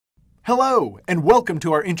Hello, and welcome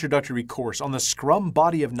to our introductory course on the Scrum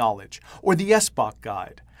Body of Knowledge, or the SBOK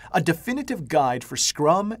Guide, a definitive guide for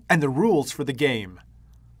Scrum and the rules for the game.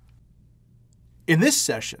 In this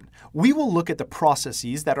session, we will look at the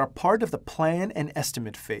processes that are part of the plan and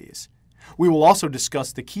estimate phase. We will also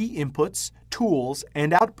discuss the key inputs, tools,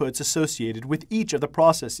 and outputs associated with each of the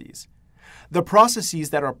processes. The processes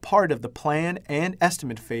that are part of the plan and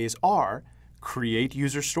estimate phase are create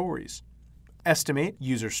user stories, estimate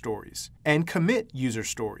user stories, and commit user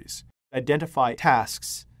stories, identify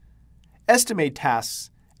tasks, estimate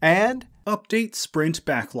tasks, and update sprint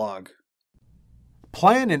backlog.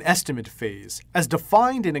 Plan and estimate phase, as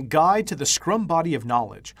defined in a guide to the Scrum Body of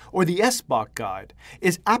Knowledge, or the SBOK Guide,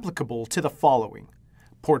 is applicable to the following: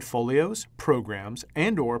 portfolios, programs,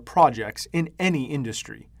 and/or projects in any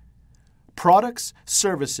industry, products,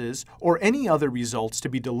 services, or any other results to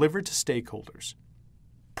be delivered to stakeholders,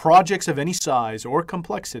 projects of any size or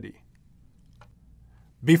complexity.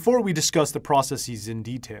 Before we discuss the processes in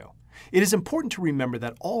detail, it is important to remember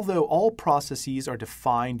that although all processes are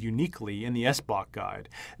defined uniquely in the SBOK Guide,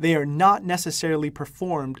 they are not necessarily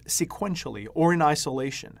performed sequentially or in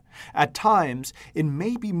isolation. At times, it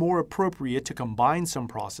may be more appropriate to combine some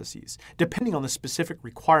processes, depending on the specific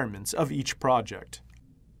requirements of each project.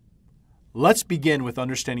 Let's begin with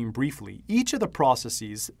understanding briefly each of the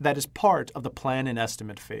processes that is part of the plan and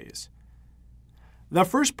estimate phase. The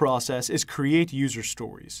first process is create user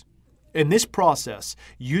stories. In this process,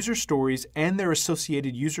 user stories and their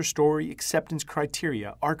associated user story acceptance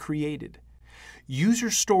criteria are created. User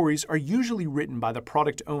stories are usually written by the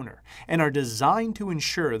product owner and are designed to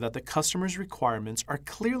ensure that the customer's requirements are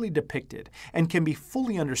clearly depicted and can be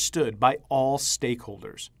fully understood by all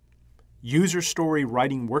stakeholders. User story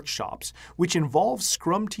writing workshops, which involve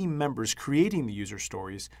Scrum team members creating the user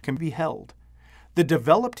stories, can be held. The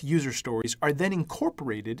developed user stories are then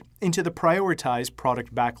incorporated into the prioritized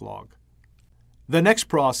product backlog. The next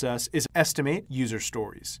process is estimate user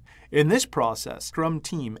stories. In this process, Scrum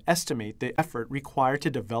team estimate the effort required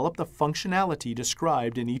to develop the functionality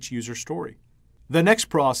described in each user story. The next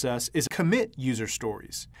process is commit user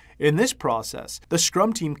stories. In this process, the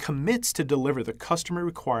Scrum team commits to deliver the customer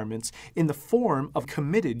requirements in the form of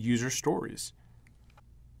committed user stories.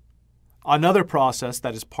 Another process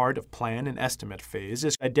that is part of plan and estimate phase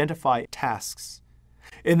is identify tasks.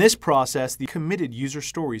 In this process, the committed user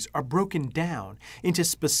stories are broken down into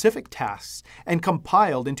specific tasks and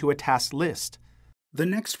compiled into a task list. The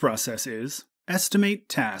next process is estimate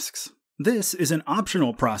tasks. This is an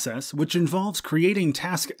optional process which involves creating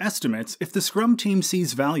task estimates if the Scrum team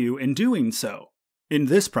sees value in doing so. In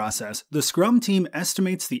this process, the Scrum team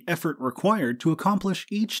estimates the effort required to accomplish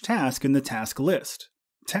each task in the task list.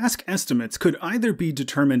 Task estimates could either be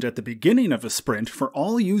determined at the beginning of a sprint for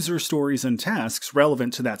all user stories and tasks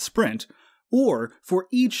relevant to that sprint, or for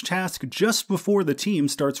each task just before the team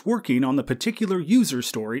starts working on the particular user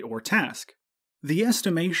story or task. The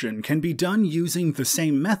estimation can be done using the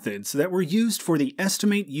same methods that were used for the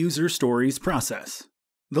estimate user stories process.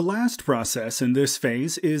 The last process in this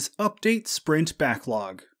phase is update sprint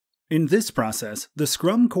backlog. In this process, the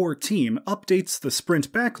Scrum Core team updates the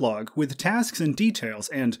sprint backlog with tasks and details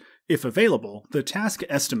and, if available, the task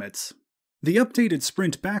estimates. The updated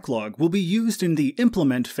sprint backlog will be used in the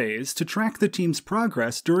implement phase to track the team's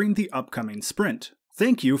progress during the upcoming sprint.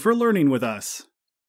 Thank you for learning with us.